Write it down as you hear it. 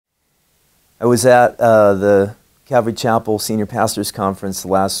I was at the Calvary Chapel Senior Pastors Conference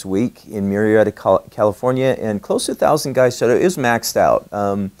last week in Murrieta, California, and close to 1,000 guys showed up. It was maxed out.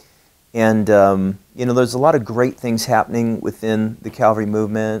 You know, there's a lot of great things happening within the Calvary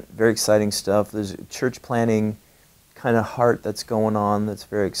movement, very exciting stuff. There's a church planting kind of heart that's going on that's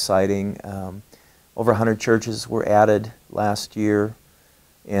very exciting. Over 100 churches were added last year.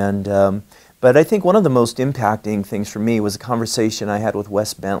 But I think one of the most impacting things for me was a conversation I had with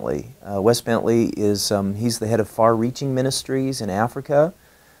Wes Bently. Wes Bently is, he's the head of far-reaching ministries in Africa.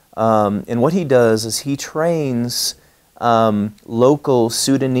 And what he does is he trains local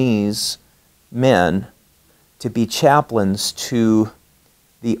Sudanese men to be chaplains to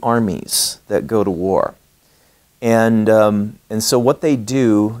the armies that go to war. And so what they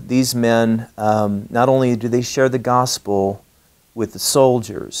do, these men, not only do they share the gospel with the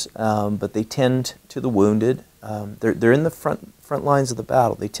soldiers, but they tend to the wounded. They're in the front lines of the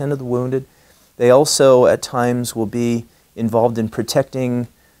battle. They tend to the wounded. They also, at times, will be involved in protecting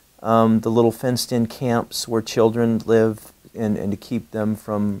the little fenced-in camps where children live, and to keep them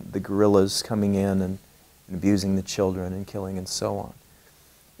from the guerrillas coming in and abusing the children and killing and so on.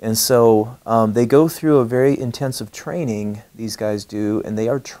 And so they go through a very intensive training, these guys do, and they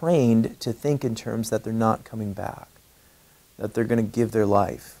are trained to think in terms that they're not coming back, that they're going to give their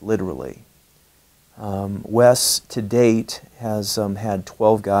life, literally. Wes, to date, has had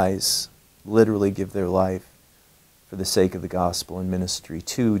 12 guys literally give their life for the sake of the gospel and ministry,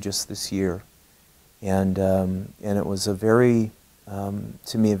 2 just this year. And it was a very,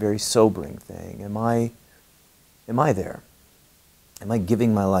 to me, a very sobering thing. Am I there? Am I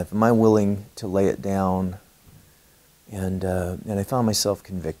giving my life? Am I willing to lay it down? And I found myself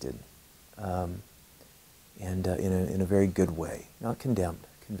convicted, in a very good way, not condemned,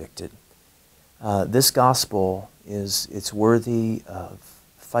 convicted. This gospel it's worthy of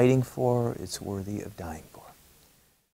fighting for. It's worthy of dying for.